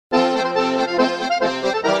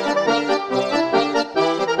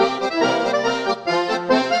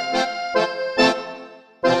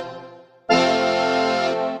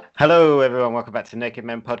Hello, everyone. Welcome back to Naked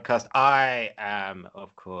Men Podcast. I am,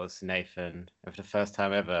 of course, Nathan. And for the first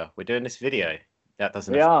time ever, we're doing this video. That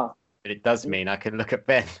doesn't, We are. but it does mean I can look at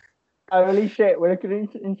Ben. Holy shit, we're looking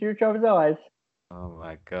into each other's eyes. Oh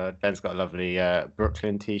my God. Ben's got a lovely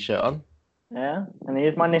Brooklyn t-shirt on. Yeah, and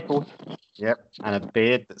here's my nipples. Yep. And a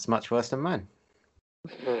beard that's much worse than mine.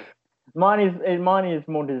 Mine is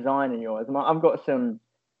more design than yours. I've got some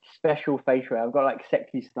special facial hair. I've got like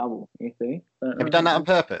sexy stubble, you see. Have you done that on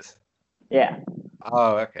purpose? Yeah.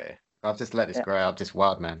 Oh, okay. I'll just let this Yeah. grow out. Just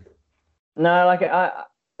wild man. No, like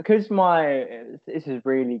because this is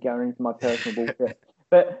really going into my personal bullshit.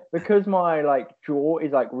 But because my jaw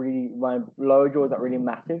is my lower jaw is really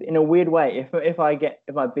massive in a weird way. If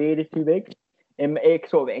my beard is too big, it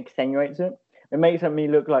sort of extenuates it. It makes me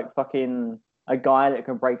look like fucking a guy that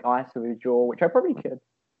can break ice with his jaw, which I probably could.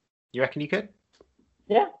 You reckon you could?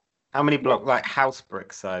 Yeah. How many like house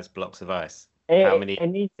brick size blocks of ice? It, How many it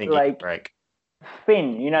needs think you could break?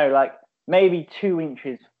 thin, like maybe 2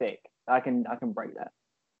 inches thick. I can break that.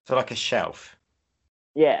 So like a shelf.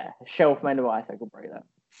 Yeah, a shelf made of ice. I could break that.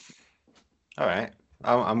 All right,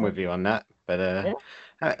 I'm with you on that. But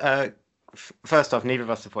Yeah. first off, neither of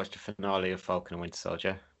us have watched the finale of Falcon and Winter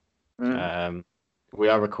Soldier. We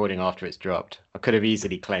are recording after it's dropped. I could have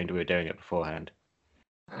easily claimed we were doing it beforehand,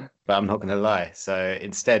 but I'm not going to lie. So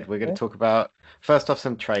instead, we're going to talk about first off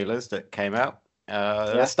some trailers that came out.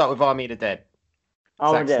 Let's start with Army of the Dead.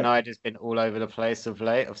 Zack Snyder's been all over the place of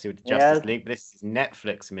late, obviously with the Justice League. But this is a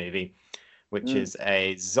Netflix movie, which is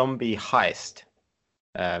a zombie heist.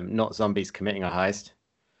 Not zombies committing a heist,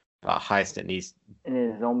 but a heist that needs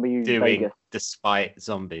doing Vegas. Despite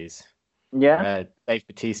zombies. Yeah. Dave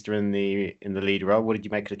Bautista in the lead role. What did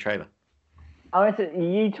you make of the trailer?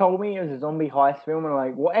 You told me it was a zombie heist film, and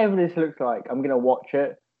like whatever this looks like, I'm gonna watch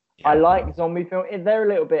it. Yeah. I like zombie films. They're a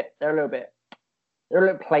little bit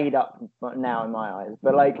played up now in my eyes,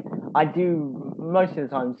 but like I do most of the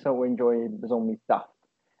time still enjoy the zombie stuff,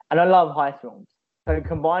 and I love heist films. So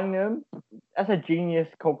combining them, that's a genius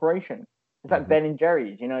corporation. It's like Ben and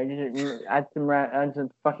Jerry's, you just add some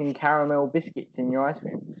fucking caramel biscuits in your ice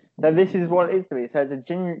cream. So this is what it is to me. So it's a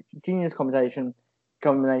genius combination.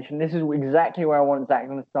 This is exactly where I want Zack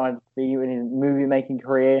Snyder to be in his movie making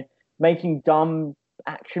career, making dumb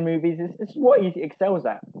action movies. It's what he excels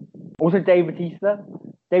at. Also, Dave Bautista.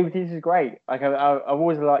 Dave Bautista is great. Like I've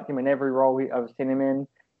always liked him in every role I've seen him in.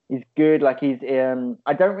 He's good. Like he's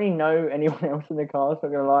I don't really know anyone else in the cast.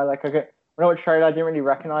 I'm not gonna lie. Like when I watched trailer, I didn't really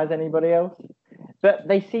recognize anybody else. But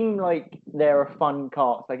they seem like they're a fun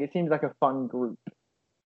cast. Like it seems like a fun group.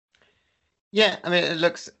 Yeah, I mean it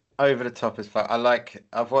looks over the top as fuck.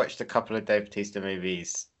 I've watched a couple of Dave Bautista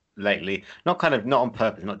movies lately. Not on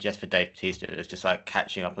purpose, not just for Dave Bautista. It's just like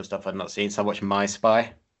catching up on stuff I've not seen. So I watched My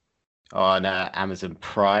Spy on Amazon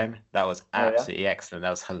Prime. That was absolutely excellent. That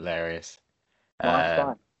was hilarious. My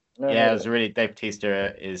Spy. It was really Dave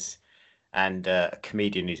Bautista and a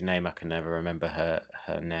comedian whose name I can never remember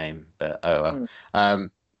her name, but oh well.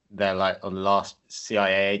 They're like on last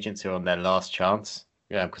CIA agents who are on their last chance.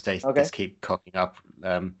 Yeah, because they just keep cocking up.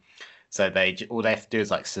 So all they have to do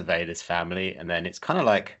is like survey this family, and then it's kind of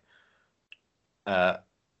like a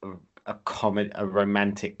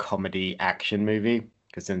romantic comedy action movie,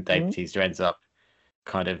 because then Dave Bautista ends up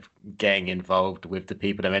kind of getting involved with the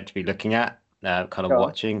people they're meant to be looking at,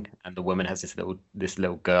 watching, and the woman has this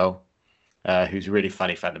little girl who's really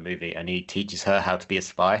funny for the movie, and he teaches her how to be a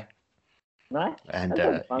spy. Nice. And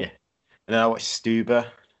and then I watched Stuber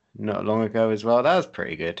not long ago as well. That was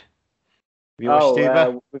pretty good. Have you watched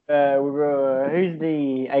Stuber? Who's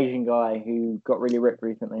the Asian guy who got really ripped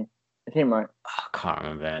recently? It's him, right? I can't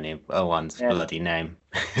remember any one's bloody name.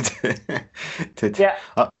 Yeah.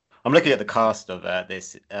 I'm looking at the cast of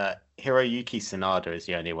this. Hiroyuki Sanada is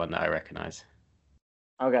the only one that I recognize.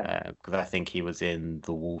 Okay. Because I think he was in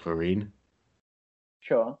The Wolverine.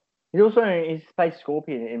 Sure. He's played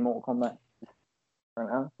Scorpion in Mortal Kombat. Right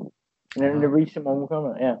now. In the recent Mortal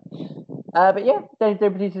Kombat, yeah. But yeah, Dave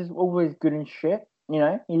Bautista is always good and shit.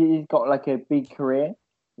 He's got like a big career.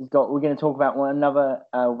 We're going to talk about another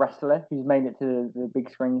wrestler who's made it to the big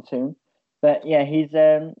screen soon. But yeah,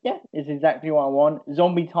 it's exactly what I want.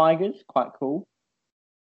 Zombie tigers, quite cool.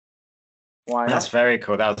 Why not? That's very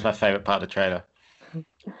cool. That was my favorite part of the trailer.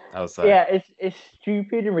 Yeah, it's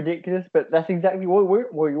stupid and ridiculous, but that's exactly what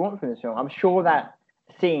you want from this film. I'm sure that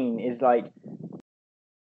scene is like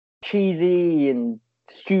cheesy and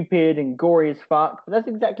stupid and gory as fuck, but that's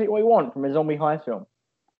exactly what you want from a zombie heist film.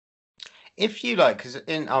 If you like, because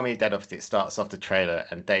in Army of the Dead, obviously it starts off the trailer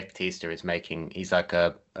and Dave Bautista he's like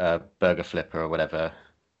a burger flipper or whatever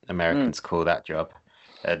Americans call that job.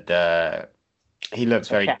 And He looks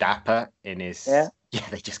A very chef. dapper in his. Yeah. Yeah,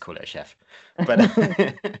 they just call it a chef. But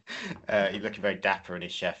he's looking very dapper in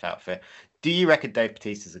his chef outfit. Do you reckon Dave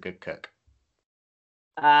Bautista's a good cook?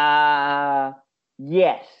 Uh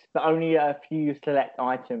yes, but only a few select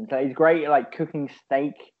items. Like, he's great at like cooking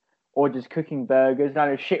steak or just cooking burgers.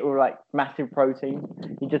 Kind of shit with like massive protein.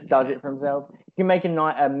 He just does it for himself. He can make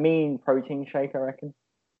a mean protein shake, I reckon.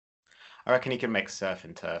 I reckon he can make surf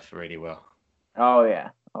and turf really well, Oh yeah.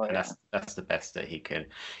 Oh and yeah. that's the best that he can.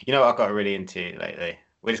 You know what I've got really into lately?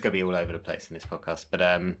 We're just gonna be all over the place in this podcast, but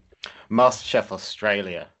MasterChef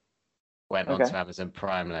Australia went Okay. onto Amazon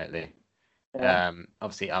Prime lately. Yeah.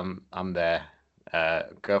 Obviously I'm there.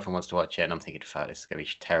 Girlfriend wants to watch it, and I'm thinking, fuck, this is gonna be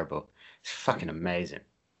terrible. It's fucking amazing.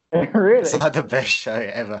 It's Really? like the best show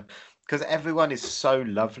ever because everyone is so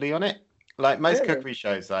lovely on it. Like most Really? cookery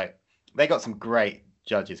shows, like they got some great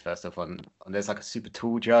judges. First off, on there's like a super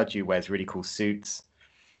tall judge who wears really cool suits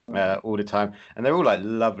all the time, and they're all like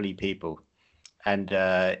lovely people. And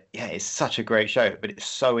yeah, it's such a great show, but it's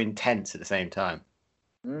so intense at the same time.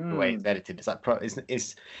 The way it's Mm. edited, it's like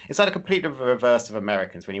it's like a complete reverse of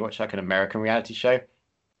Americans. When you watch like an American reality show,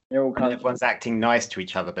 They're all and cunts. everyone's acting nice to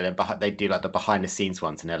each other, but then they do like the behind the scenes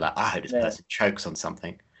ones, and they're like, I hope this Yeah. person chokes on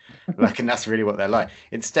something. Like, and that's really what they're like.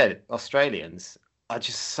 Instead, Australians are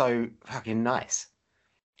just so fucking nice.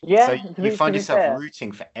 So Yeah, you to find be yourself fair,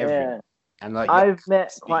 rooting for everyone, yeah. and like you're I've met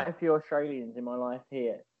constantly. quite a few Australians in my life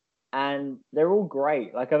here, and they're all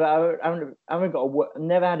great. Like I haven't got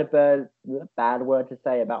never had bad word to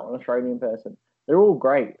say about an Australian person. They're all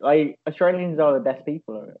great. Like Australians are the best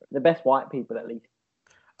people, the best white people at least.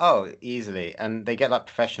 Oh, easily, and they get like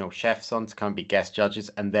professional chefs on to come and be guest judges,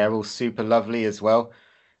 and they're all super lovely as well.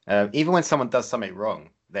 Even when someone does something wrong,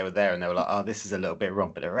 they were there and they were like, "Oh, this is a little bit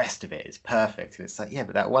wrong, but the rest of it is perfect." And it's like, yeah,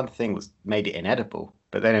 but that one thing was made it inedible,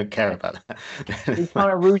 but they don't care about He's that.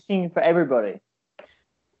 kind of rooting for everybody.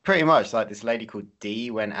 Pretty much, like this lady called Dee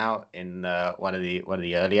went out in one of the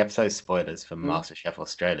early episodes, spoilers for Mm. MasterChef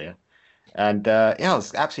Australia, and yeah, I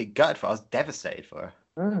was absolutely gutted for. I was devastated for her.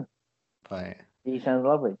 Mm. Like, He sounds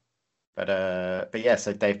lovely. but yeah,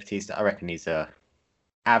 so Dave Bautista, I reckon he's a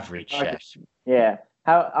average Okay. chef. Yeah.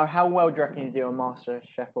 How well do you reckon you do on Master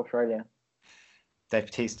Chef Australia? Dave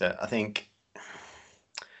Bautista, I think.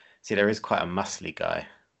 See, there is quite a muscly guy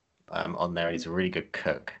on there. He's a really good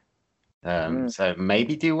cook. Mm. So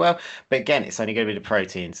maybe do well. But again, it's only going to be the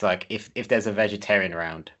proteins. Like if there's a vegetarian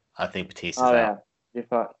around, I think Batista's Oh out. yeah. You're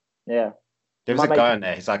fucked. Yeah. There was Might a make guy on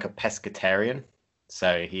there who's like a pescatarian.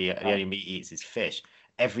 So the oh, only meat he eats is fish.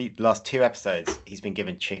 Every last 2 episodes, he's been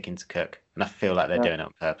given chicken to cook, and I feel like they're no, doing it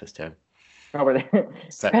on purpose to him. probably.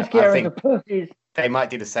 So I Pescatarians are think pussies. they might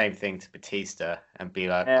do the same thing to Batista and be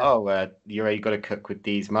like, Yeah. "Oh, you got to cook with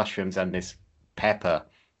these mushrooms and this pepper,"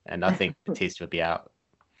 and I think Batista would be out.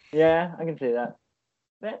 Yeah, I can see that.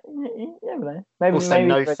 But, you never know. Maybe Also, maybe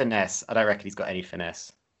no finesse. I don't reckon he's got any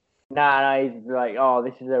finesse. nah, he's like, oh,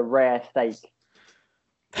 this is a rare steak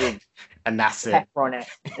with And that's it. pepper on it.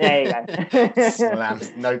 There you go.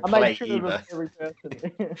 Slams, no I made plate sure of either. every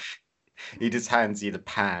person. He just hands you the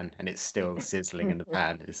pan and it's still sizzling in the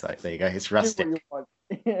pan. It's like, there you go, it's Do what rustic. you want.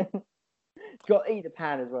 Got to eat the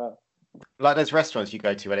pan as well. Like those restaurants you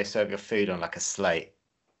go to where they serve your food on like a slate.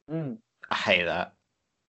 Mm. I hate that.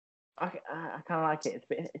 I kind of like it.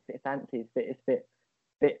 It's a bit fancy. It's a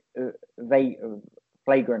bit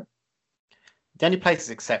flagrant. The only place that's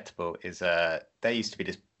acceptable is there used to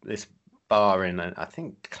be this bar in I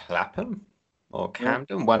think Clapham or Yeah.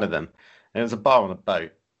 Camden, one of them. And it was a bar on a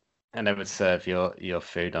boat, and they would serve your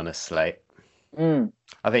food on a slate. Mm.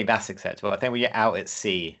 I think that's acceptable. I think when you're out at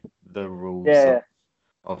sea, the rules Yeah.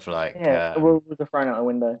 of like Yeah. The rules are thrown out the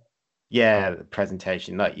window. yeah, the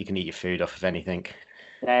presentation, like you can eat your food off of anything.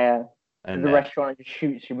 Yeah. And The restaurant just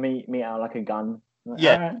shoots your meat out like a gun. Like,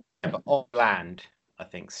 yeah, all right. but on land, I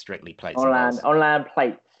think strictly plates and bowls. On land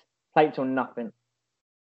plates or nothing.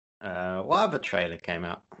 What other trailer came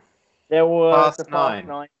out? There was the Fast Fast 9.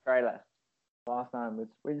 9 trailer. Fast 9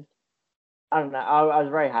 was I don't know. I was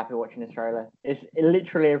very happy watching this trailer. It's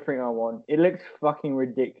literally everything I want. It looks fucking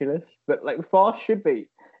ridiculous, but like Fast should be.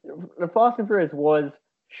 The Fast and Furious was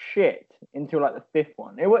shit until like the fifth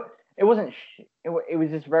one. It wasn't. It was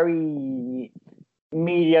just very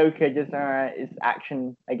mediocre. Just it's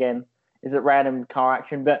action again. It's a random car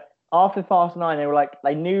action. But after Fast 9, they were like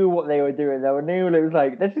they knew what they were doing. Knew it was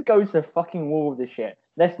like let's just go to the fucking wall with this shit.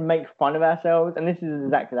 Let's make fun of ourselves, and this is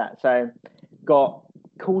exactly that. So got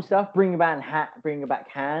cool stuff. Bring back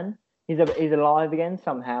Han. He's alive again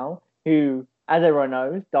somehow. Who, as everyone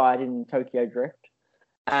knows, died in Tokyo Drift.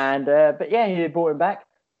 And but yeah, he brought him back.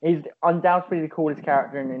 He's undoubtedly the coolest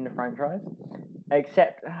character in the franchise,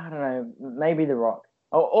 except I don't know, maybe The Rock,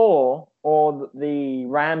 or the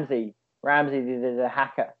Ramsey. Ramsey, the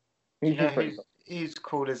hacker. Do you He's know just pretty cool. who's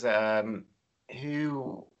cool as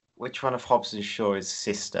which one of Hobbs and Shaw is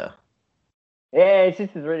sister? Yeah, his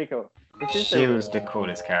sister's really cool. His sister She was the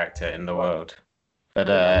coolest character in the world.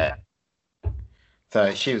 But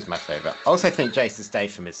so she was my favorite. I also think Jason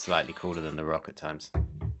Statham is slightly cooler than The Rock at times.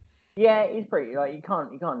 Yeah, he's pretty like you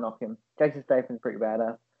can't knock him. Jason Statham's pretty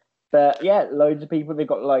badass. But yeah, loads of people. They've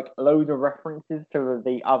got like loads of references to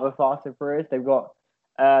the other Fast and Furious. They've got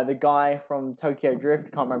the guy from Tokyo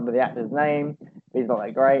Drift. Can't remember the actor's name. But he's not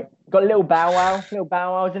that great. Got Little Bow Wow. Little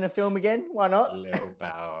Bow Wow's in a film again. Why not? Little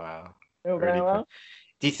Bow Wow. Little Really Bow Wow. cool.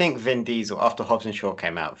 Do you think Vin Diesel, after Hobbs and Shaw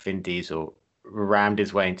came out, Vin Diesel rammed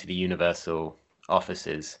his way into the Universal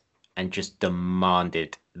offices and just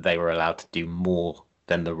demanded they were allowed to do more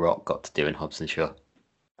than The Rock got to do in Hobbs and Shaw?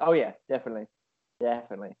 Oh yeah, definitely.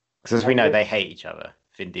 Because as we know, they hate each other.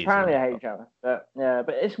 Vin Diesel. Apparently, they hate each other. But yeah,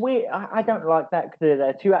 but it's weird. I don't like that because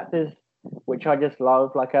they're two actors which I just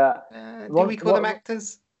love. Like do we call them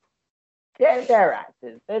actors? Yeah, they're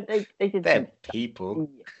actors. They did. They're people.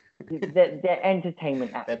 They're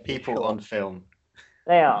entertainment actors. They're people on film.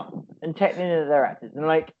 They are, and technically they're actors. And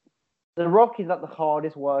like, The Rock is like the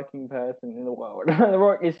hardest working person in the world. The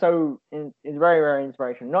Rock is is very, very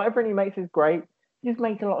inspirational. Not everything he makes is great. He just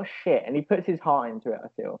makes a lot of shit, and he puts his heart into it. I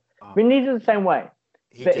feel. I mean, these are the same way.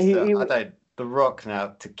 I don't. The Rock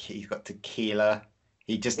now. He's got tequila.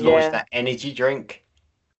 He just launched that energy drink.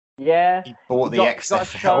 Yeah. He bought the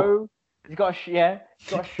XFL. He's got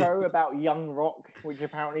a show about Young Rock, which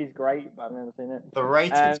apparently is great, but I've never seen it. The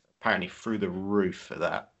ratings apparently through the roof for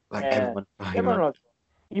that. Like everyone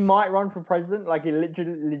he might run for president. Like he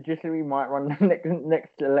legitimately might run the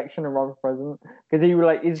next election and run for president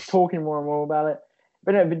because he's talking more and more about it.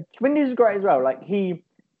 But no, but Vin Diesel's great as well. Like he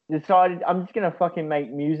decided, I'm just gonna fucking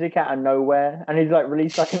make music out of nowhere, and he's like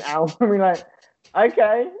released like an album. And like,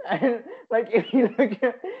 okay, and like if you look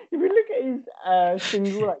at his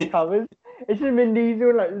single like covers, it's just Vin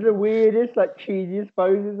Diesel like the weirdest like cheesiest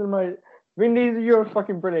poses. And I'm like, Vin Diesel, you're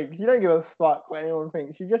fucking brilliant because you don't give a fuck what anyone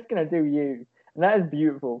thinks. You're just gonna do you, and that is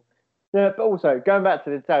beautiful. But also going back to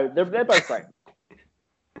the show, they're both great.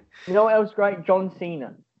 You know what else great? John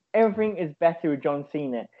Cena. Everything is better with John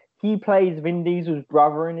Cena. He plays Vin Diesel's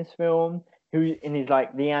brother in this film, who is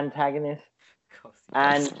like the antagonist.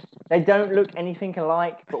 And they don't look anything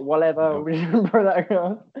alike, but whatever.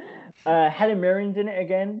 Helen Mirren's in it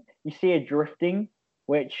again. You see her drifting,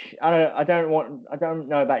 which I don't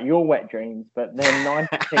know about your wet dreams, but they're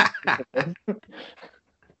 96.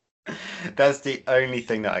 That's the only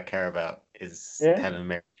thing that I care about is Helen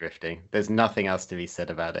Mirren drifting. There's nothing else to be said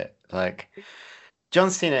about it. Like John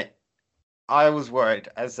Cena, I was worried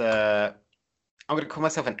I'm going to call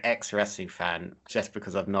myself an ex-wrestling fan just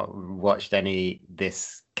because I've not watched any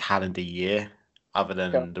this calendar year other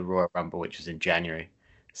than the Royal Rumble, which was in January.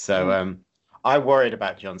 So I worried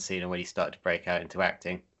about John Cena when he started to break out into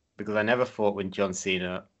acting because I never thought when John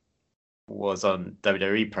Cena was on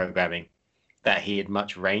WWE programming that he had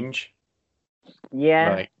much range.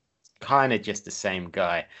 Yeah. Like, kind of just the same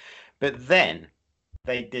guy. But then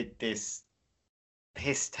they did this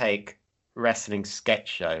piss take wrestling sketch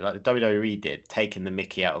show like the WWE did, taking the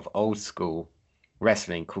mickey out of old school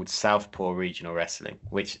wrestling called Southpaw Regional Wrestling,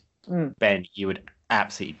 which Ben, you would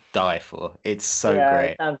absolutely die for. It's so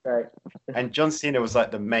great. It sounds great. And John Cena was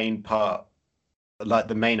like the main part, like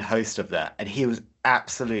the main host of that, and he was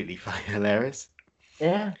absolutely fucking hilarious.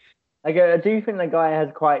 Yeah, like I do think the guy has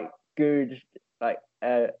quite good like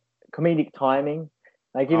comedic timing.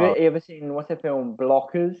 Like, you ever seen what's the film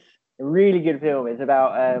Blockers? A really good film. It's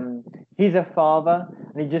about he's a father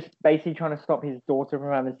and he's just basically trying to stop his daughter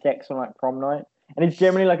from having sex on like prom night, and it's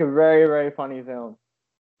generally like a very, very funny film.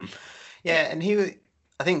 Yeah, and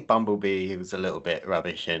I think Bumblebee he was a little bit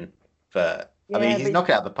rubbish in, but I mean he's knocked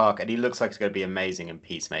it out of the park, and he looks like he's going to be amazing in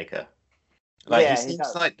Peacemaker. Like he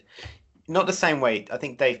seems like not the same way. I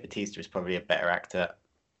think Dave Bautista is probably a better actor,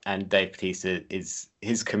 and Dave Bautista his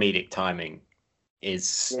comedic timing is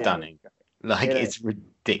stunning. Like it's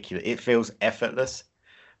ridiculous. It feels effortless,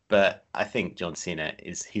 but I think John Cena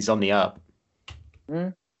he's on the up.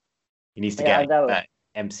 He needs to get that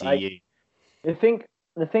MCU. Like,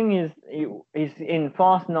 the thing is, he's in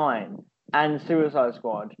Fast 9 and Suicide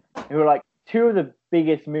Squad, who are like two of the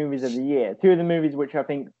biggest movies of the year. Two of the movies which I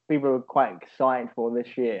think people are quite excited for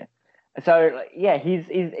this year. So yeah, he's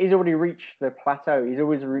already reached the plateau. He's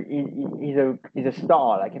always he's a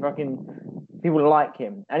star. Like if people like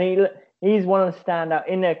him, and He's one of the standout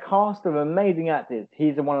in their cast of amazing actors.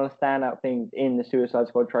 He's one of the standout things in the Suicide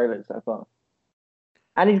Squad trailers so far.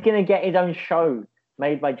 And he's gonna get his own show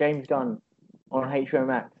made by James Gunn on HBO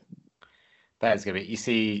Max. That is gonna be. You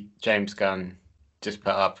see, James Gunn just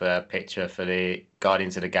put up a picture for the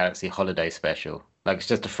Guardians of the Galaxy holiday special. Like it's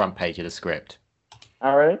just the front page of the script.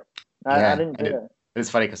 Oh really? Yeah, I didn't do it.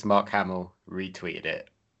 It's funny because Mark Hamill retweeted it.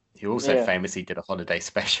 He also famously did a holiday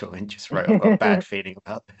special and just wrote, "I've got a bad feeling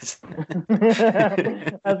about this."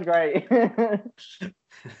 That's great.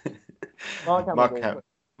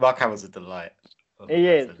 Mark Hamill's a delight. He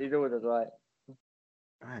is. He's always a delight.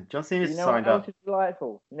 John Cena's signed up. Is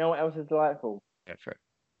delightful? You know what else is delightful? Go for it.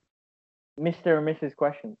 Mr. and Mrs.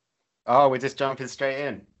 Questions. Oh, we're just jumping straight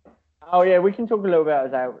in. Oh yeah, we can talk a little bit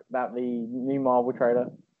about the new Marvel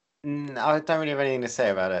trailer. I don't really have anything to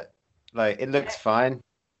say about it. Like, it looks fine.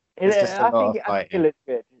 I think it looks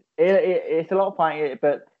good. It's a lot of fighting,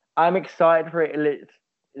 but I'm excited for it.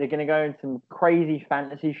 They're going to go into some crazy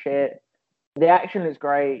fantasy shit. The action looks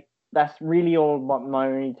great. That's really all my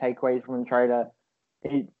only takeaways from the trailer.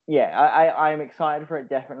 I'm excited for it,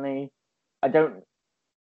 definitely. It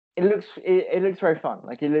looks very fun.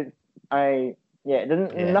 Like, nothing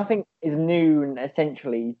is new and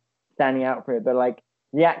essentially standing out for it, but like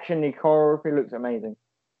the action, the choreography looks amazing.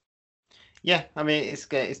 Yeah, I mean, it's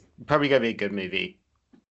probably going to be a good movie.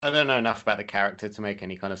 I don't know enough about the character to make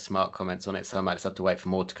any kind of smart comments on it, so I might just have to wait for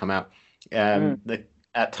more to come out.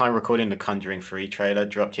 At time recording, the Conjuring 3 trailer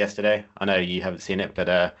dropped yesterday. I know you haven't seen it,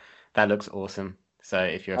 but that looks awesome. So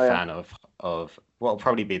if you're a fan of what will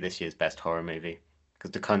probably be this year's best horror movie, because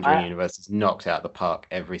the Conjuring universe is knocked out of the park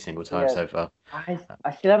every single time so far. I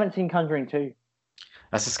still haven't seen Conjuring 2.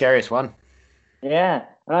 That's the scariest one. Yeah,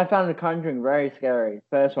 and I found the Conjuring very scary.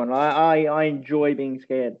 First one, I enjoy being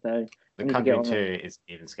scared. So the Conjuring 2 is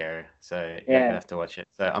even scarier. So you're gonna have to watch it.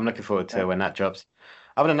 So I'm looking forward to when that drops.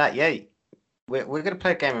 Other than that, we're gonna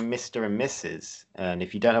play a game of Mr. and Mrs. And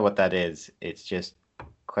if you don't know what that is, it's just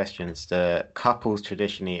questions that couples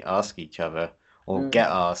traditionally ask each other or get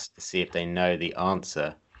asked to see if they know the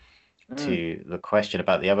answer to the question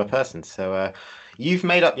about the other person. So you've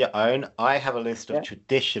made up your own. I have a list of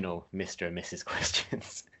traditional Mr. and Mrs.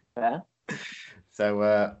 questions. Yeah.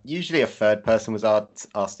 So usually a third person was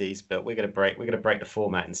asked these, but we're gonna break the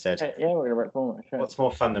format instead. Yeah, we're gonna break the format. Sure. What's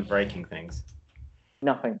more fun than breaking things?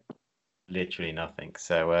 Nothing. Literally nothing.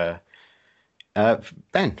 So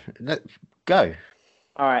Ben, go.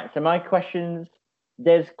 All right. So my questions.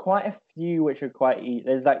 There's quite a few which are quite easy.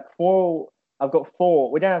 There's like 4. I've got 4.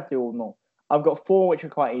 We don't have to do all more. I've got 4 which are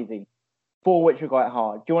quite easy. 4 which are quite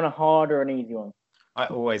hard. Do you want a hard or an easy one? I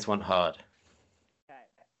always want hard. Okay.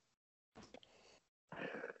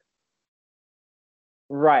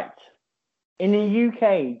 Right. In the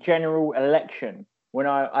UK general election, when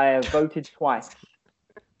I have voted twice,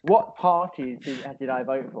 what parties did I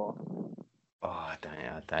vote for? Oh, I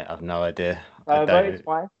have no idea. I voted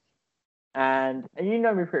twice, and you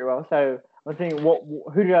know me pretty well, so I'm thinking,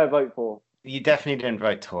 who did I vote for? You definitely didn't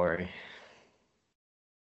vote Tory.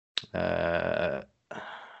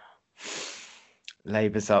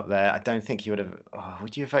 Labour's up there. I don't think you would have. Oh,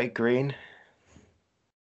 would you have voted Green?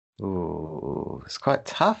 Ooh, it's quite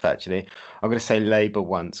tough, actually. I'm going to say Labour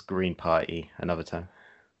once, Green Party another time.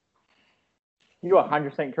 You are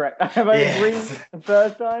 100% correct. I voted Green the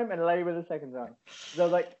first time and Labour the second time. So I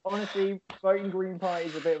was like, honestly, voting Green Party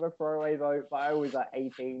is a bit of a throwaway vote, but I was like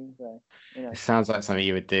 18, so, you know. It sounds like something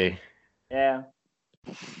you would do. Yeah.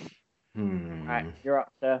 All right, you're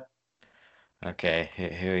up, sir. Okay,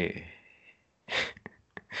 here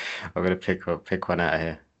I'm going to pick one out of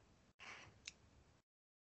here.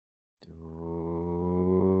 Ooh,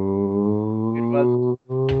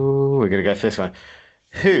 we're going to go for this one.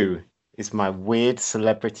 Who is my weird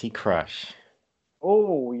celebrity crush?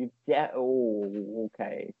 Oh,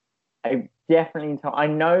 okay. I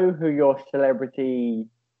know who your celebrity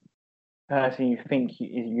person you think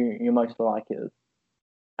you most like is,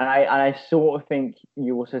 and I sort of think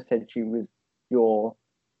you also said she was your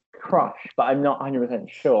crush, but I'm not 100%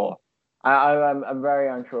 sure. I'm very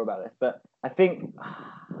unsure about this, but I think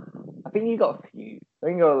you got a few. I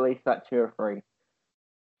think you got at least like 2 or 3.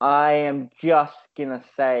 I am just gonna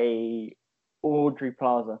say Aubrey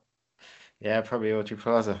Plaza. Yeah, probably Aubrey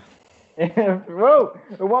Plaza. Whoa,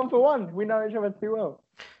 1 for 1. We know each other too well.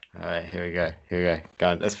 All right, here we go. Go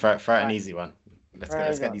on. Let's throw an easy one.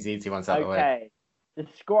 Let's get these easy ones out of the way. Okay.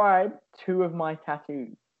 Describe 2 of my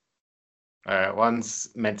tattoos. All right, one's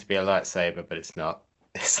meant to be a lightsaber, but it's not.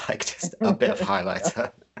 It's like just a bit of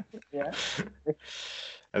highlighter. Yeah.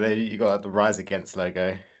 And then you got the Rise Against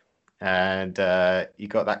logo. And you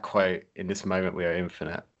got that quote, "In this moment we are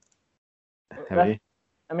infinite." Have you?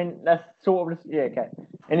 I mean, that's sort of yeah, okay.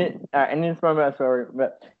 And in this moment, that's where,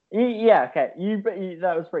 but yeah, okay.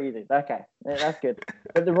 That was pretty easy. Okay, that's good.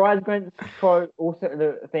 But the Rise Against quote also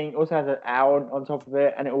the thing also has an owl on top of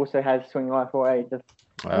it, and it also has Swing Life Away. Just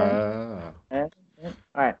yeah. All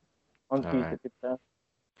right, on to you. Right. Good stuff.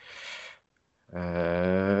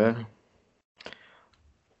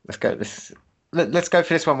 Let's go. Let's go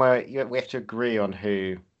for this one where we have to agree on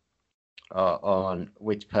on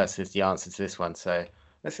which person is the answer to this one. So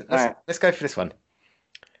let's go for this one.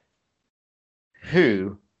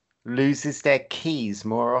 Who loses their keys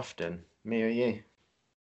more often, me or you?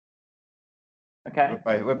 Okay.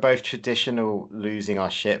 We're both traditional losing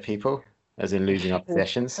our shit people, as in losing our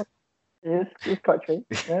possessions. It's quite true.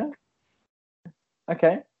 Yeah.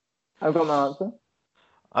 Okay. I've got my answer.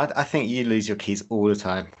 I think you lose your keys all the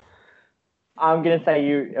time. I'm gonna say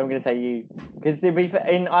you, because to be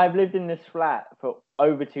fair, I've lived in this flat for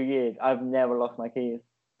over 2 years. I've never lost my keys.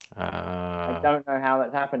 I don't know how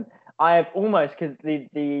that's happened. I have almost, because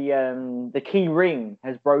the key ring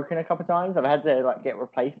has broken a couple of times. I've had to like get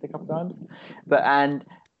replaced a couple of times, but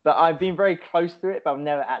I've been very close to it, but I've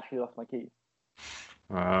never actually lost my keys.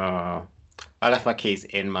 I left my keys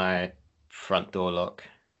in my front door lock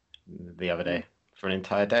the other day for an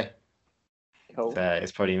entire day. Cool. So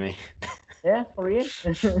it's probably me. Yeah, probably is.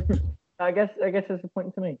 I guess that's the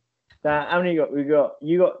point to me. So how many you got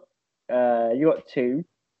 2,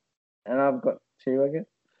 and I've got 2, I guess.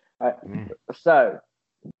 All right. So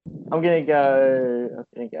I'm gonna go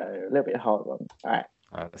a little bit hard one. All right.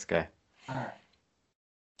 Let's go.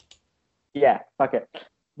 Yeah, fuck it.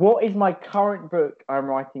 What is my current book I'm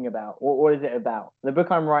writing about? What is it about? The book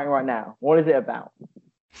I'm writing right now. What is it about?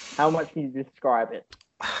 How much can you describe it?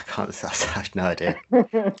 I can't. I have no idea.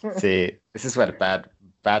 See, this is where the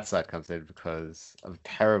bad side comes in because of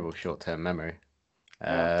terrible short-term memory.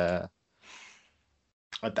 I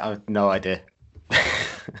have no idea.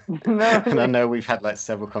 No. And I know we've had like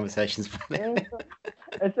several conversations about it.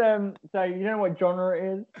 It's so you know what genre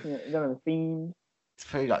it is? You know the theme? It's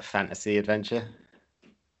probably like fantasy adventure.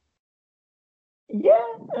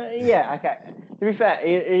 Yeah, okay. To be fair,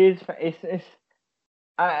 it is. It's.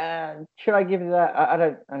 Should I give it that? I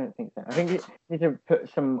don't think so. I think you need to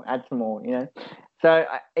add some more. You know. So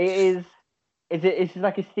it is. It's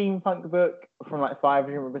like a steampunk book from like 5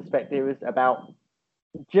 different perspectives about.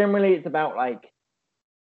 Generally, it's about like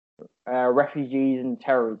refugees and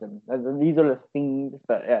terrorism. These are the themes,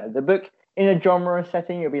 but the book in a genre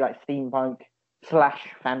setting, it'll be like steampunk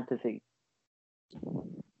 / fantasy.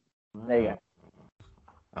 There you go.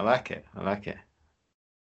 I like it.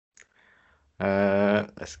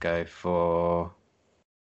 Let's go for.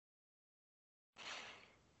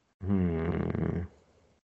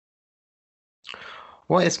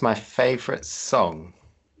 What is my favorite song?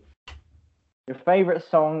 Your favorite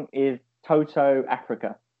song is Toto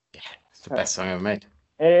Africa. Yeah, it's the best song ever made.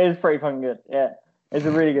 It is pretty fucking good. Yeah, it's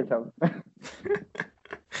a really good song.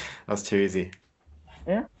 That's too easy.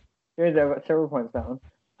 Yeah, I've got several points that one.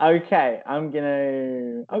 Okay, I'm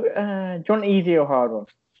gonna. Do you want easy or hard one?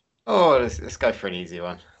 Oh, let's go for an easy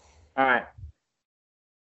one. All right.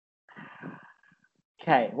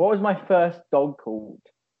 Okay, what was my first dog called?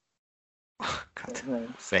 Oh, God's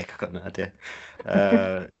sake, I've got no idea.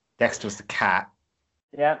 Dexter was the cat.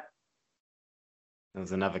 Yeah. There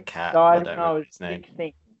was another cat. So I don't remember his name.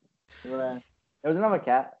 16. There was another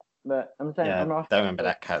cat, but I'm saying yeah, I'm not. I don't remember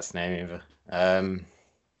that cat's name either. I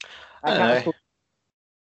don't know.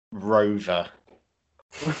 Rover.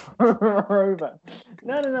 Rover.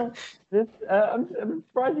 No. This, I'm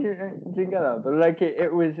surprised you didn't get that, but like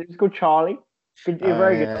it was called Charlie.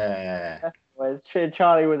 Very good. Yeah.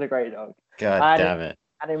 Charlie was a great dog. God damn it.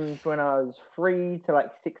 I had him when I was 3 to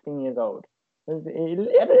like 16 years old. He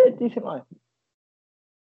had a decent life.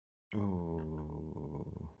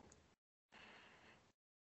 Ooh.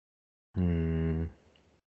 Don't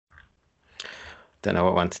know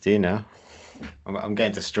what one to do now. I'm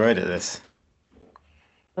getting destroyed at this.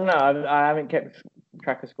 No, I haven't kept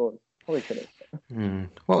track of scores. Probably should have.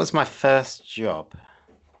 What was my first job?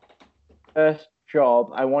 First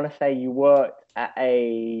job, I want to say you worked at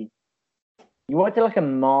like a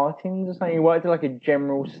Martin's or something. You worked at like a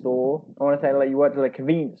general store. I want to say like you worked at a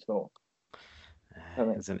convenience store.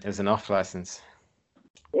 It was an off license.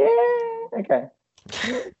 Yeah. Okay.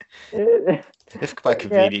 If by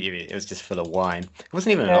convenient you mean it was just full of wine. It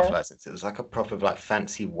wasn't even an off license. It was like a proper like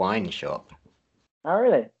fancy wine shop. Oh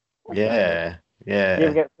really? Yeah. You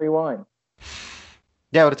ever get free wine?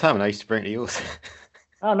 Yeah, all the time, and I used to bring it to yours.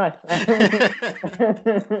 Oh, nice.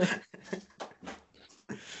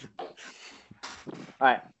 All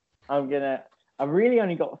right, I'm gonna I've really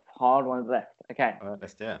only got hard ones left. Okay. All right,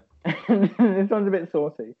 let's do it. This one's a bit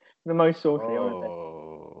saucy. The most saucy, I want to say.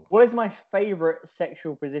 Oh. What is my favorite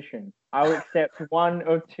sexual position? I'll accept one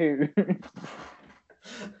or two.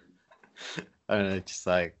 I don't know, just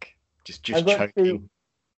I've got choking. two.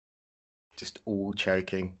 Just all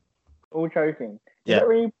choking. All choking. Is Yeah. that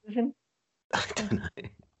really a position? I don't know.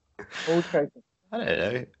 All choking. I don't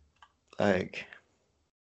know. Like,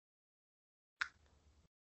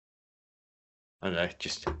 I don't know,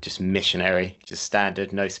 just missionary, just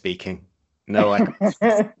standard, no speaking, no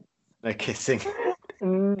no kissing.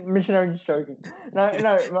 Missionary just choking. No,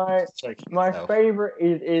 Just choking my yourself. favorite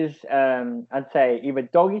is I'd say either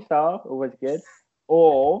doggy style, always good,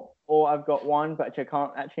 or I've got one but I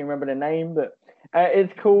can't actually remember the name, but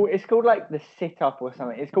it's called like the sit up or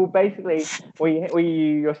something. It's called basically where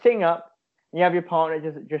you're sitting up, and you have your partner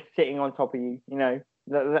just sitting on top of you. You know,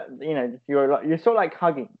 you're sort of like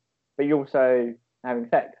hugging, but you're also having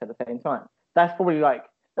sex at the same time. That's probably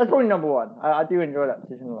number one. I do enjoy that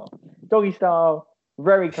position a lot. Doggy style,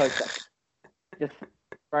 very close sex. Just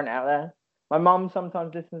throwing it out there. My mum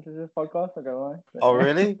sometimes listens to this podcast. I don't know. Oh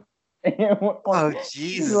really? Oh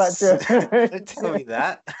she's Jesus! like Don't tell me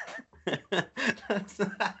that.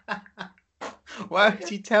 Why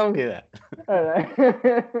would you tell me that? I don't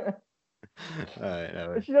know. Alright, no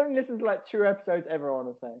worries. She only listens to like 2 episodes ever, I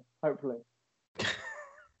want to say. Hopefully.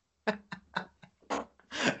 I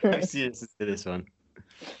hope she listens to this one.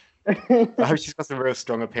 I hope she's got some real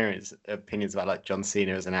strong opinions about like John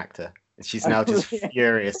Cena as an actor. And she's now just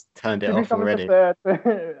furious, turned it Should off become already. the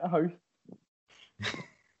third host.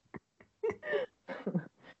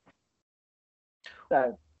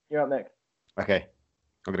 So, you're up next. Okay,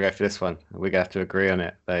 I'm gonna go for this one. We're gonna have to agree on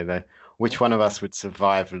it though. Which one of us would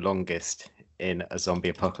survive longest in a zombie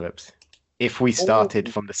apocalypse if we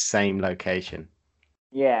started from the same location?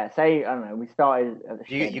 Yeah, say I don't know. We started at the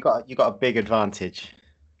shed. You got a big advantage.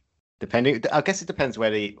 Depending, I guess it depends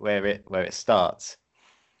where it starts.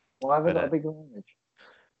 Why have I but, got a big advantage?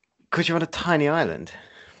 Because you're on a tiny island.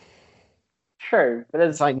 True, but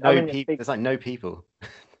there's It's like no people. There's like no people.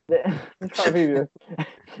 There's quite a few.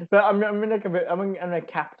 But I'm in a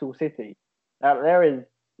capital city. There is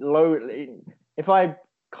low. If I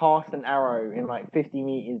cast an arrow in like 50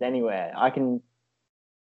 meters anywhere, I can.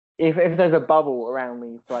 If there's a bubble around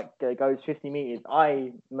me, like it goes 50 meters,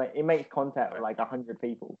 it makes contact with like 100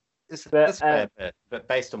 people. That's fair, but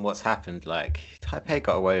based on what's happened, like Taipei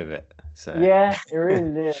got away with it. So yeah, it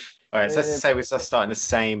really did. All right, so let's say we're starting the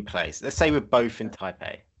same place. Let's say we're both in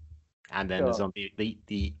Taipei, and then the zombie,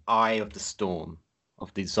 the eye of the storm,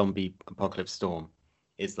 of the zombie apocalypse storm,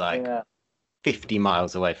 is like 50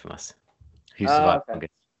 miles away from us. Who survived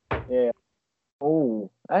longest? Yeah. Oh,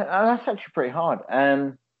 that's actually pretty hard.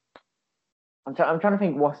 I'm trying to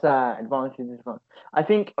think what's the advantage of this one. I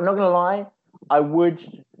think I'm not gonna lie. I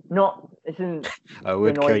would not. I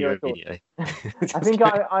would kill you immediately. I think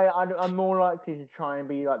I'm more likely to try and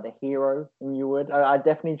be like the hero than you would. I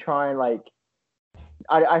definitely try and like.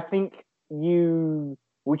 I think you,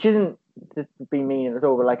 which isn't to be mean at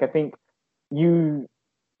all, but like I think you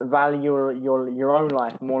value your own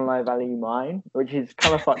life more than I value mine, which is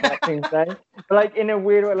kind of fucked up thing to say. But like in a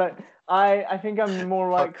weird way, like I think I'm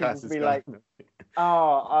more likely to be like,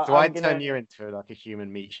 so I'd turn you into like a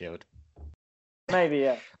human meat shield. Maybe,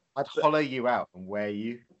 yeah. I'd hollow you out and wear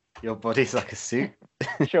you. Your body's like a suit.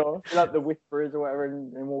 Sure, like the Whisperers or whatever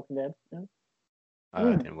in Walking Dead. Yeah. I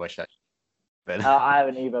didn't watch that. But I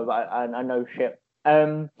haven't either, but I know shit.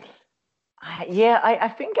 Yeah, I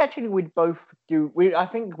think actually we'd both do. I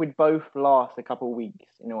think we'd both last a couple of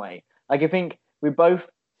weeks in a way. Like I think we're both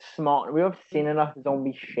smart. We've seen enough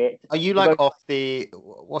zombie shit. Are you like off the?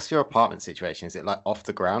 What's your apartment situation? Is it like off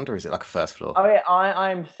the ground or is it like a first floor? Oh yeah,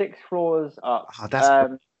 I'm 6 floors up. Oh, that's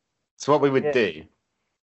so what we would do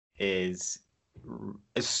is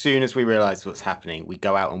as soon as we realise what's happening, we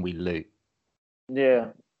go out and we loot. Yeah,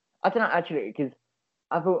 I don't know actually because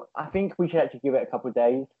I think we should actually give it a couple of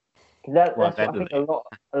days because that's what I think a lot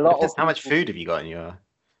of. How much food have you got in your?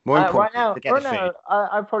 More important, right now,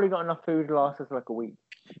 I've probably got enough food to last us like a week.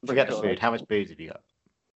 Forget the food. How much booze have you got?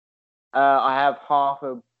 I have half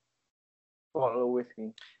a bottle of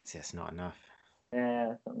whiskey. See, that's not enough. Yeah,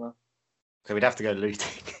 that's not enough. So we'd have to go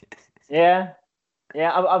looting. Yeah.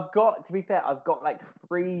 I've got, to be fair, I've got like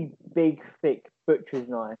 3 big, thick butcher's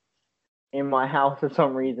knives in my house for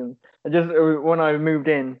some reason. Just when I moved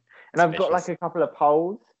in, and I've got like a couple of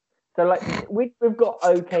poles. So like we've got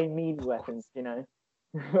okay melee weapons, you know.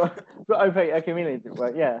 We've got okay melee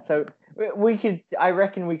work, yeah. So I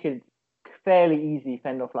reckon we could fairly easily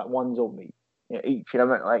fend off like 1 zombie, you know, each. You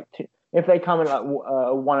know, like If they come in like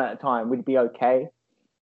one at a time, we'd be okay.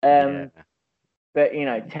 Yeah. But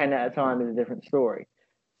 10 at a time is a different story.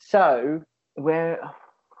 So where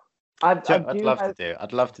I'd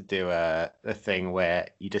love to do a thing where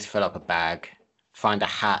you just fill up a bag, find a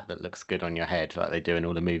hat that looks good on your head, like they do in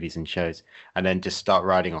all the movies and shows, and then just start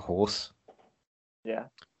riding a horse. Yeah.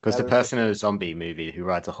 Because the person in a zombie movie who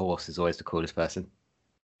rides a horse is always the coolest person.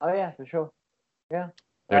 Oh yeah, for sure. Yeah. Are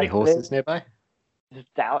there any horses nearby?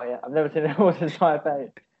 Just doubt it. I've never seen a horse in my face.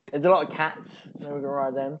 There's a lot of cats. Maybe we can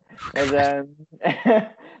ride them. There's there's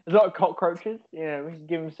a lot of cockroaches. We can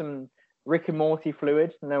give them some Rick and Morty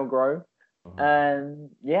fluid and they'll grow.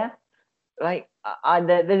 Yeah, like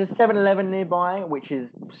there's a 7-Eleven nearby which is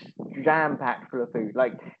jam packed full of food.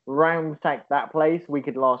 Like ransack that place, we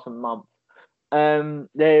could last a month.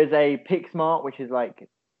 There's a Pixmart which is like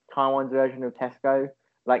Taiwan's version of Tesco,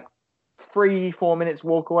 like 3-4 minutes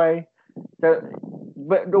walk away. So,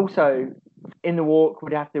 but also in the walk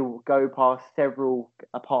we'd have to go past several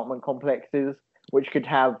apartment complexes which could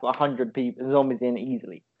have 100 people zombies in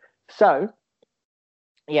easily. So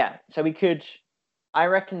yeah, so we could. I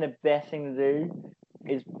reckon the best thing to do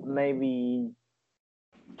is maybe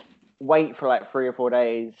wait for like 3 or 4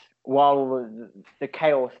 days while the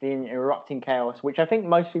chaos, the erupting chaos, which I think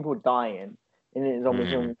most people die in zombie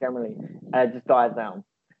films generally, just dies down,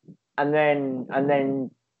 and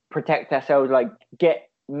then protect ourselves. Like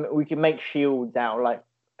we can make shields out like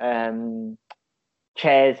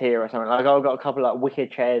chairs here or something. Like I've got a couple of like wicker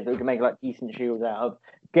chairs that we can make like decent shields out of.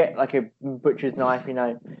 Get like a butcher's knife,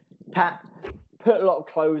 put a lot of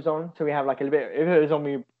clothes on so we have like a little bit. If it was on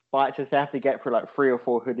me bites us, they have to get for like 3 or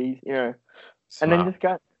 4 hoodies, and then just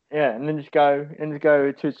go, and then just go to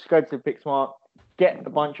the Pixmart, get a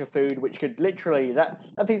bunch of food, which could literally that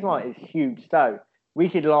Pixmart is huge, so we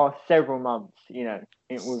could last several months,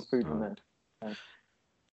 with food from there.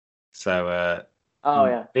 So,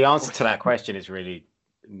 the answer to that question is really,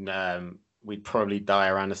 we'd probably die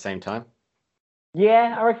around the same time.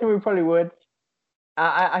 Yeah, I reckon we probably would.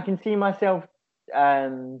 I can see myself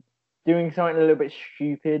doing something a little bit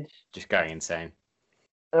stupid. Just going insane.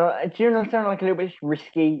 Do you understand? Like a little bit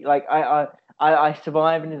risky. Like I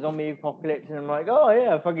survive in a zombie apocalypse, and I'm like, oh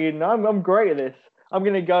yeah, fucking, I'm great at this. I'm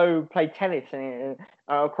gonna go play tennis and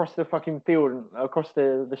across the fucking field, and across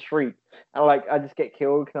the street, and I just get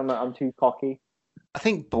killed because I'm too cocky. I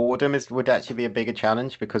think boredom would actually be a bigger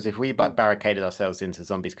challenge, because if we barricaded ourselves in so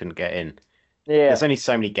zombies couldn't get in, there's only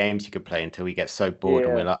so many games you could play until we get so bored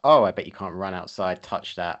and we're like, oh, I bet you can't run outside,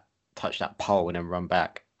 touch that pole, and then run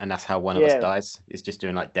back. And that's how one of us dies. It's just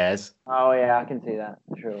doing like dares. Oh yeah, I can see that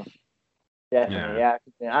for sure. Definitely, yeah.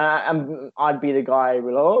 I'd be the guy who's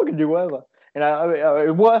like, oh, I can do whatever.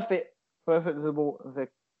 Worth it for the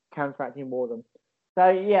counteracting boredom. So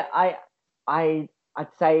yeah, I'd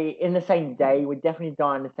say in the same day, we'd definitely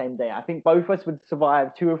die in the same day. I think both of us would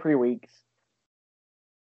survive 2 or 3 weeks.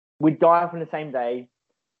 We'd die off in the same day.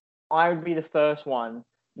 I would be the first one.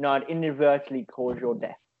 I'd inadvertently cause your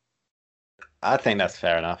death. I think that's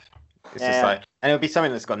fair enough. It's just like, and it would be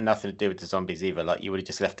something that's got nothing to do with the zombies either. Like you would have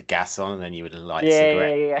just left the gas on, and then you would have lighted a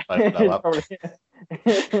cigarette. Yeah. Probably,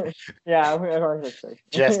 yeah.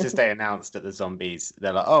 Just as they announced that the zombies,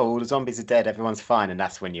 they're like, oh, all the zombies are dead, everyone's fine, and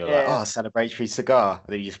that's when you're like, oh, celebratory cigar.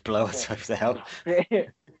 And then you just blow us over the hell.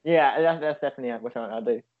 Yeah, that's definitely what I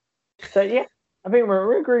do. So yeah, I think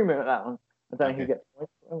we're in agreement with that one. I don't know who gets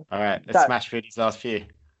points. All right, let's smash through these last few.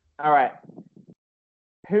 All right.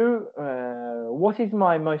 What is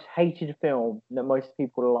my most hated film that most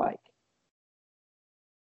people like?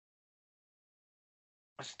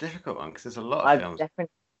 That's a difficult one because there's a lot of films.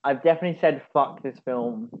 I've definitely said fuck this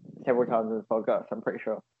film several times in this podcast, I'm pretty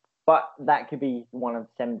sure. But that could be one of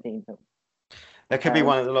 17 films. There could be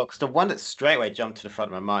one of the lot, because the one that straight away jumped to the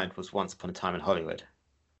front of my mind was Once Upon a Time in Hollywood.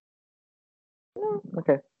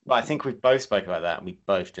 Okay. But I think we both spoke about that, and we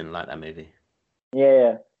both didn't like that movie.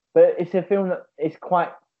 Yeah. But it's a film that is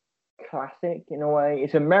quite classic in a way.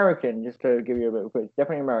 It's American, just to give you a bit of quiz.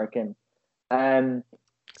 Definitely American. Is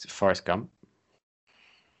it Forrest Gump?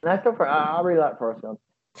 No, it's not I really like Forrest Gump.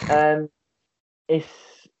 It's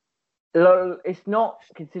not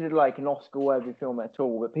considered like an Oscar-worthy film at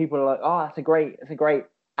all, but people are like, oh, it's a great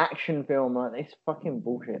action film. Like, it's fucking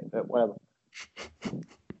bullshit, but whatever.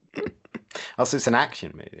 Also, it's an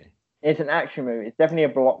action movie. It's an action movie. It's definitely a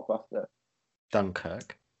blockbuster.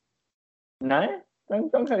 Dunkirk. No,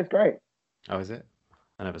 Dunkirk is great. Oh, is it?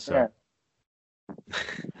 I never saw it.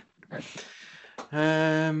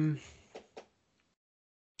 I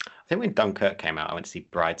think when Dunkirk came out, I went to see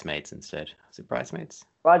Bridesmaids instead. Was it Bridesmaids?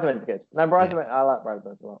 Bridesmaids is good. No, Bridesmaids. Yeah. I like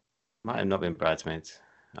Bridesmaids a lot. Might have not been Bridesmaids.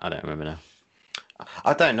 I don't remember now.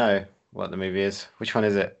 I don't know. what the movie is. Which one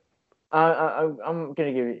is it? I'm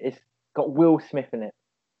gonna give it. It's got Will Smith in it.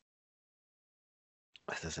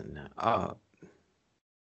 It doesn't know. Oh,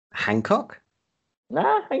 Hancock? Nah,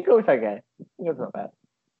 I think it was okay. I think it's not bad.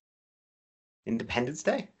 Independence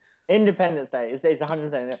Day? Independence Day. It's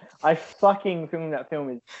 100%. I fucking think that film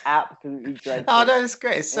is absolutely dreadful. Oh no, it's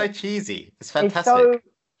great. It's so cheesy. It's fantastic. It's so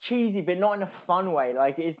cheesy, but not in a fun way.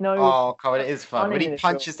 Like it's no. Oh, God, it is fun. When he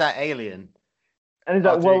punches that alien. And he's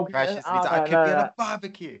like, well, crashes, he's like, I could be on a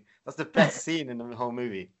barbecue. That's the best scene in the whole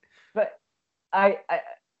movie. But I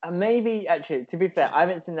maybe, actually, to be fair, I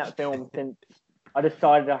haven't seen that film since I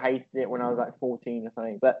decided I hated it when I was like 14 or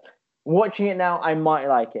something. But watching it now, I might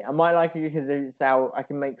like it. I might like it because it's how I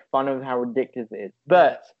can make fun of how ridiculous it is.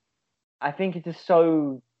 But I think it's just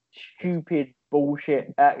so stupid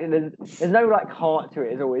bullshit. There's no like heart to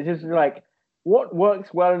it at all. It's just like, what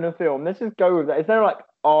works well in a film? Let's just go with that. There's no like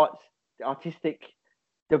artistic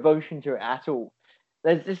devotion to it at all.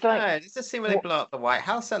 There's just like it's the scene where they blow up the White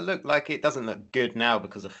House. That looked like it doesn't look good now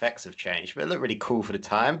because effects have changed, but it looked really cool for the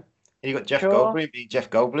time. And you got Jeff Goldblum being Jeff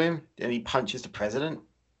Goldblum, and he punches the president.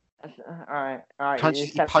 All right.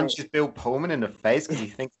 He punches Bill Pullman in the face because he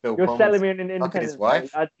thinks Bill You're Pullman's selling me an Independence his wife.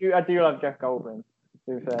 I do love Jeff Goldblum.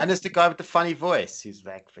 And there's the guy with the funny voice who's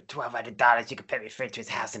like, for $1,200 you can put me free to his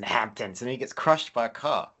house in the Hamptons, and he gets crushed by a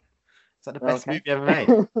car. Is that the best movie ever made?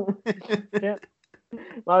 Yeah.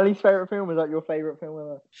 My least favorite film. Was that your favorite film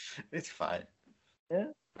ever? It's fine. Yeah.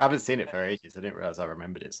 I haven't seen it for ages. I didn't realize I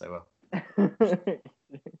remembered it so well.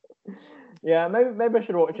 Yeah, maybe I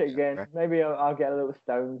should watch it again. Maybe I'll get a little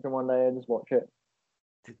stoned one day and just watch it.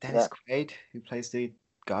 Dennis Quaid, who plays the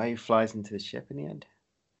guy who flies into the ship in the end?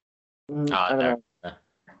 I don't know.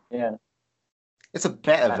 Yeah. It's a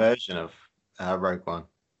better version of Rogue One.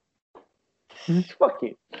 Fuck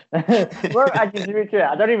you. Actually, to be clear,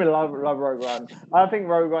 I don't even love Rogue One. I think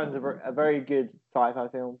Rogue One's a very good sci-fi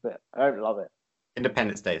film, but I don't love it.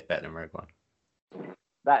 Independence Day is better than Rogue One.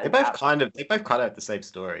 They both kind of have the same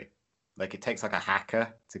story. Like it takes like a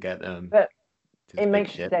hacker to get them. But it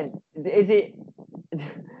makes sense. Is it?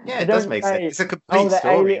 Yeah, it does make sense. It's a complete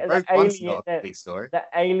story. Rogue One's not a complete story. The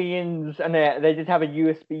aliens and they just have a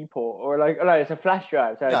USB port, or like no, it's a flash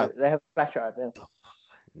drive. So they have a flash drive. Yeah.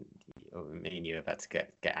 Me and you are about to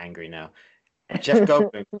get angry now. Jeff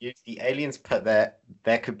Goldblum used the aliens put their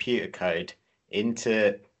computer code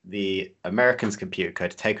into the Americans' computer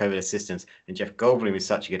code to take over the systems, and Jeff Goldblum is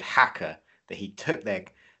such a good hacker that he took their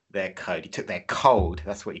code, he took their code,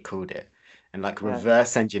 that's what he called it, and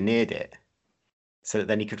reverse engineered it so that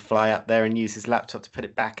then he could fly up there and use his laptop to put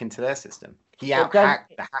it back into their system. He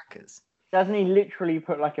out-hacked the hackers. Doesn't he literally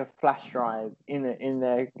put like a flash drive in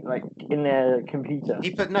their computer?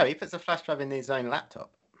 He puts a flash drive in his own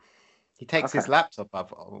laptop. He takes his laptop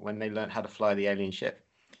up when they learned how to fly the alien ship.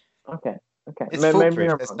 Okay. It's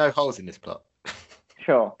foolproof. There's no holes in this plot.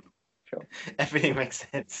 Sure. Everything makes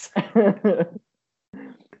sense.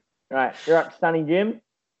 Right, you're up, Stanley Jim.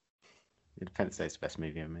 Independence Day is the best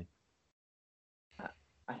movie ever made.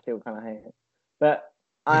 I still kind of hate it, but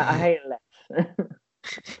I hate it less.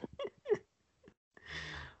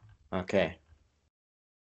 Okay.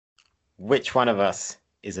 Which one of us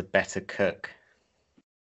is a better cook?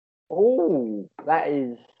 Oh, that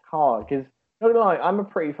is hard because not gonna lie, I'm a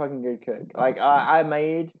pretty fucking good cook. Like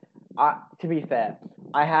to be fair,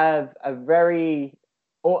 I have an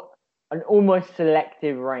almost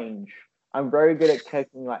selective range. I'm very good at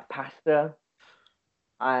cooking like pasta.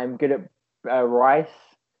 I'm good at rice.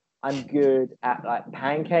 I'm good at like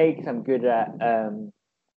pancakes. I'm good at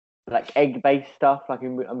like egg-based stuff. Like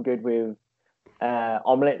I'm good with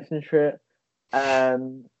omelets and shit.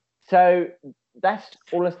 So that's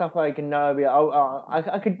all the stuff I can know.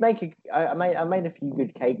 I could make I made a few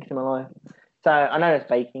good cakes in my life. So I know that's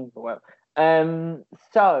baking, but well. And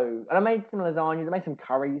I made some lasagnas. I made some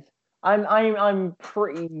curries. I'm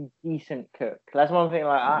pretty decent cook. That's one thing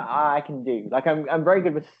like I can do. Like I'm very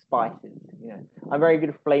good with spices. You know, I'm very good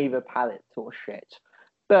at flavor palette sort of shit.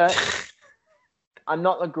 But I'm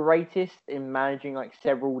not the greatest in managing like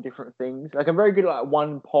several different things. Like I'm very good at like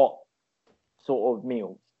one pot sort of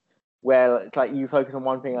meals where it's like you focus on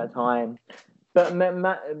one thing at a time. But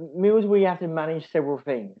meals where you have to manage several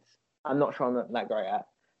things, I'm not sure I'm that great at.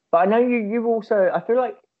 But I know you've also. I feel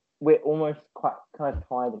like we're almost quite kind of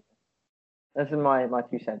tired of it. That's my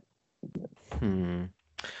 2 cents. I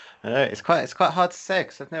know it's quite hard to say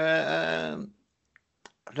because I've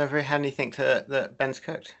never really had anything that Ben's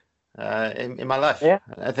cooked in my life. Yeah.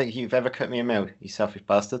 I don't think you've ever cooked me a meal, you selfish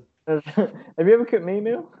bastard. Have you ever cooked me a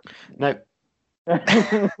meal? No. I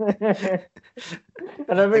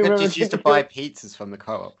don't think I just used to buy pizzas from the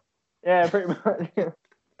co-op. Yeah, pretty much.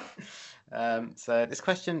 So this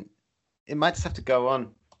question, it might just have to go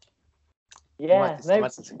on. Yeah,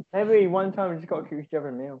 maybe one time we just got to cook each other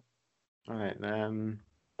a meal. All right.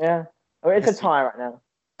 Yeah. Oh, it's a tie right now.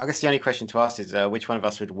 I guess the only question to ask is which one of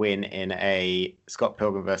us would win in a Scott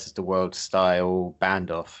Pilgrim versus the World style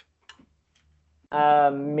band off?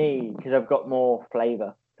 Me, because I've got more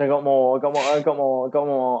flavour. So I got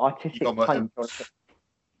more artistic punch on it.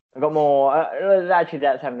 I got more. Actually,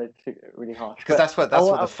 that's having it really harsh. Because that's what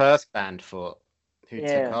the first band thought. Who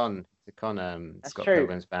took on Scott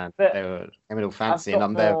Pilgrim's band? They were all fancy, and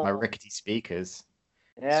I'm there with my rickety speakers.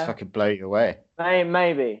 Yeah, just fucking blow you away.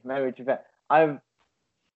 Maybe. I'd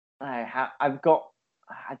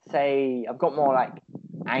say I've got more like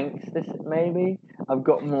angst. Maybe I've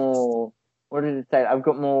got more. What did it say? I've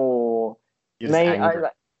got more. This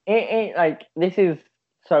is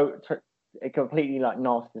so completely like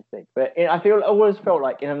narcissistic, but I always felt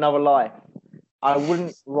like in another life I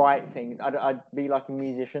wouldn't write things. I'd be like a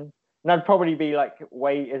musician, and I'd probably be like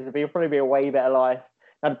it'd probably be a way better life.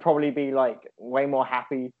 I'd probably be like way more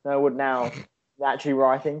happy than I would now actually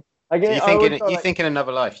writing. Like, so you think in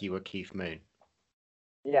another life you were Keith Moon?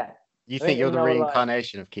 Yeah. You think you're the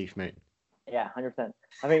reincarnation of Keith Moon? Yeah, 100%.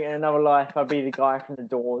 I think in another life I'd be the guy from The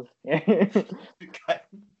Doors. The guy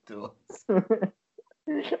from The Doors.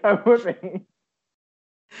 I would be.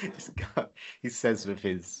 This guy, he says with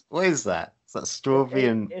his, what is that? Is that strawberry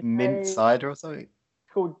and mint cider or something?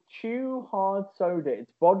 It's called Chew Hard Soda.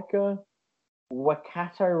 It's vodka,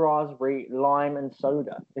 Waikato raspberry, lime, and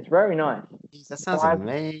soda. It's very nice. Jeez, that sounds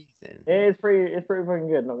amazing. It's pretty fucking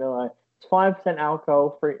good. Not gonna lie. It's 5%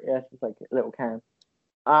 alcohol. Free. Yes, it's like a little can.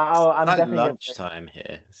 I'm like lunchtime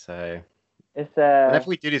here, so it's whenever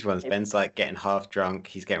we do these ones, Ben's like getting half drunk.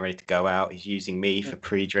 He's getting ready to go out. He's using me for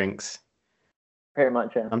pre-drinks. Pretty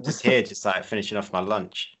much, yeah. I'm just here, just like finishing off my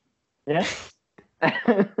lunch. Yeah.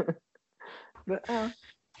 But,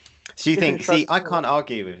 so you think? See, I can't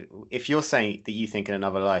argue with if you're saying that you think in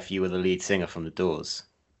another life you were the lead singer from The Doors.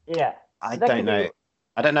 Yeah. I don't know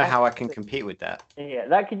how I can compete with that. Yeah,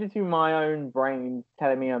 that could just be my own brain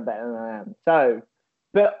telling me I'm better than I am. So,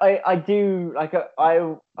 but I do like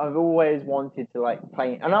I've always wanted to like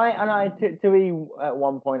play, and I to be at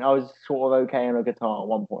one point I was sort of okay on a guitar at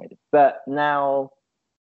one point, but now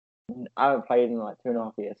I haven't played in like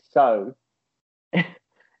 2.5 years. So, did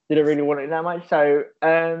I really want it that much? So,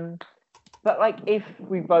 but like if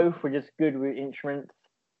we both were just good with instruments,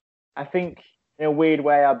 I think in a weird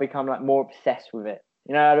way I'd become like more obsessed with it.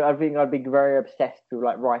 You know, I think I'd be very obsessed with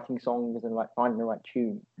like writing songs and like finding the right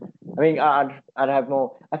tune. I think I'd have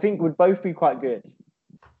more. I think we'd both be quite good,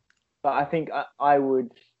 but I think I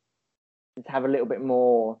would just have a little bit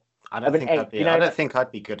more. I don't think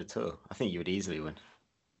I'd be good at all. I think you would easily win.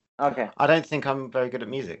 Okay. I don't think I'm very good at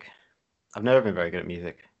music. I've never been very good at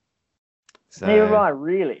music. So... Neither am I,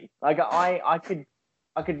 really. Like I could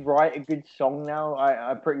write a good song now.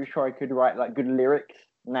 I'm pretty sure I could write like good lyrics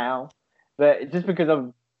now. But just because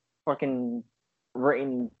I've fucking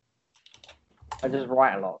written, I just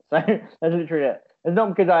write a lot. So that's literally it. It's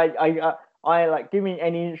not because I like give me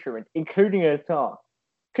any instrument, including a guitar.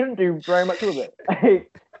 Couldn't do very much with it.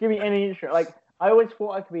 Give me any instrument. Like I always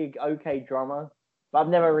thought I could be an okay drummer, but I've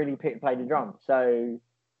never really played a drum. So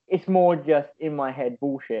it's more just in my head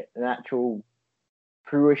bullshit than actual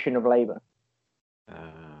fruition of labor.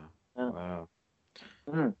 Wow.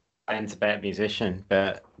 Mm. Ben's a better musician,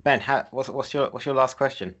 but Ben, what's your last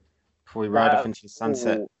question before we ride off into the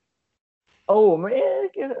sunset?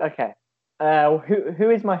 Okay. Who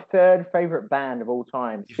is my third favorite band of all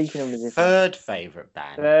time? Speaking of musicians. Third favorite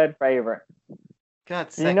band. Third favorite. God,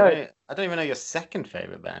 I don't even know your second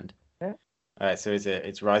favorite band. Yeah. All right, so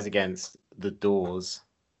it's Rise Against, The Doors,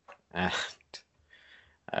 and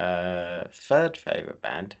third favorite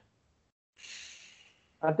band.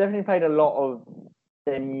 I've definitely played a lot of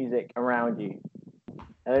their music around you.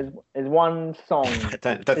 There's one song. I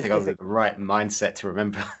don't think I was in the right mindset to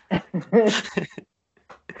remember. Is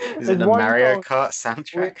it the Mario Kart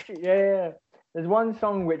soundtrack? Yeah. There's one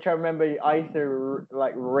song which I remember I used to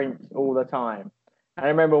like rinse all the time. And I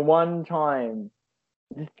remember one time,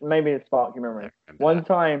 maybe it sparked your memory. One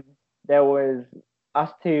time there was us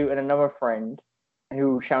two and another friend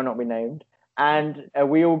who shall not be named. And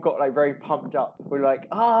we all got like very pumped up. We're like,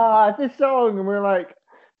 it's this song. And we're like,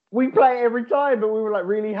 we play it every time, but we were like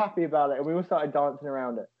really happy about it. And we all started dancing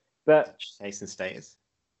around it. But Chasing Status?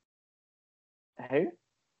 Who?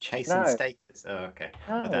 Chasing Status? Oh, okay.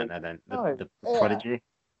 No. I don't know then. The Prodigy?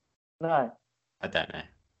 No. I don't know.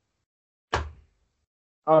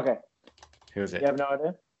 Okay. Who is it? You have no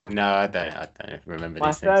idea? No, I don't remember My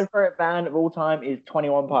these things. third favorite band of all time is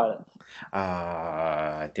 21 Pilots.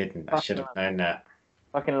 I didn't. I should have known that.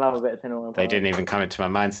 Fucking love a bit of 21 They Pilots. didn't even come into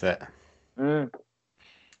my mindset. The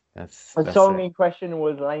song in question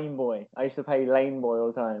was Lane Boy. I used to play Lane Boy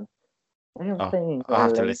all the time. I'll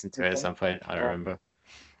have to listen to it at some point. I don't remember.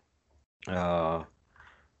 Oh,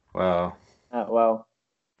 well. Well.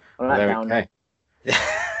 There we go.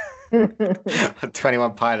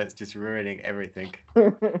 21 Pilots just ruining everything.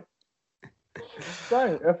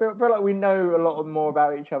 So I feel like we know a lot more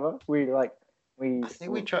about each other. I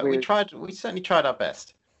think we certainly tried our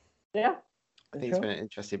best. Yeah. I think it's been an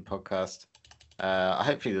interesting podcast.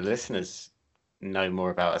 Hopefully the listeners know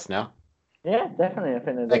more about us now. Yeah, definitely. I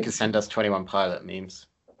think they can send us 21 Pilot memes.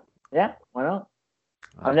 Yeah, why not?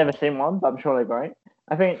 I've never seen one, but I'm sure they're great.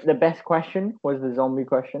 I think the best question was the zombie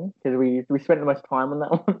question because we spent the most time on that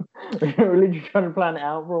one. We were literally trying to plan it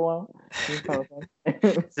out for a while.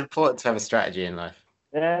 It's important to have a strategy in life.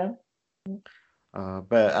 Yeah.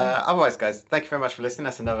 But otherwise, guys, thank you very much for listening.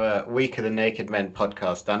 That's another week of the Naked Men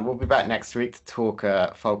podcast done. We'll be back next week to talk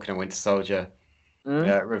Falcon and Winter Soldier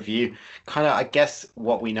review. Kind of, I guess,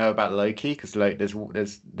 what we know about Loki, because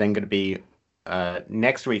there's then going to be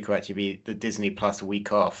next week will actually be the Disney Plus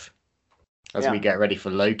week off as we get ready for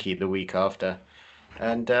Loki the week after.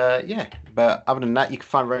 And but other than that, you can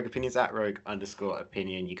find Rogue Opinions at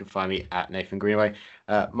Rogue_Opinion. You can find me at Nathan Greenway.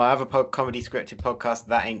 My other comedy scripted podcast,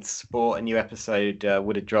 That Ain't Sport, a new episode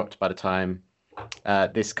would have dropped by the time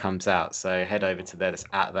this comes out. So head over to there. That's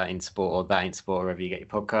at That Ain't Sport or That Ain't Sport, wherever you get your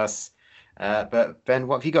podcasts. But Ben,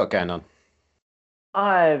 what have you got going on?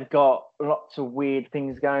 I've got lots of weird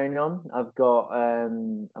things going on. I've got a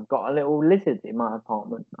little lizard in my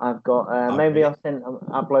apartment. I've got maybe I'll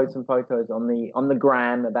upload some photos on the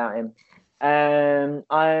gram about him.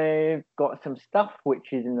 I've got some stuff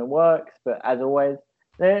which is in the works, but as always,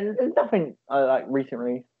 there's nothing like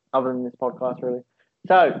recently other than this podcast really.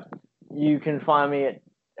 So you can find me at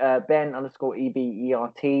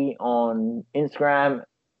Ben_EBERT on Instagram,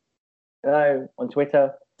 on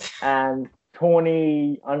Twitter, and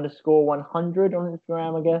Tawny_100 on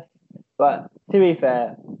Instagram, I guess. But to be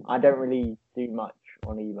fair, I don't really do much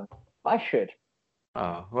on either. I should.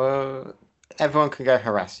 Oh, well, everyone can go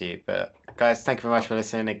harass you. But guys, thank you very much for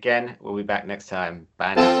listening again. We'll be back next time.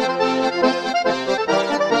 Bye now.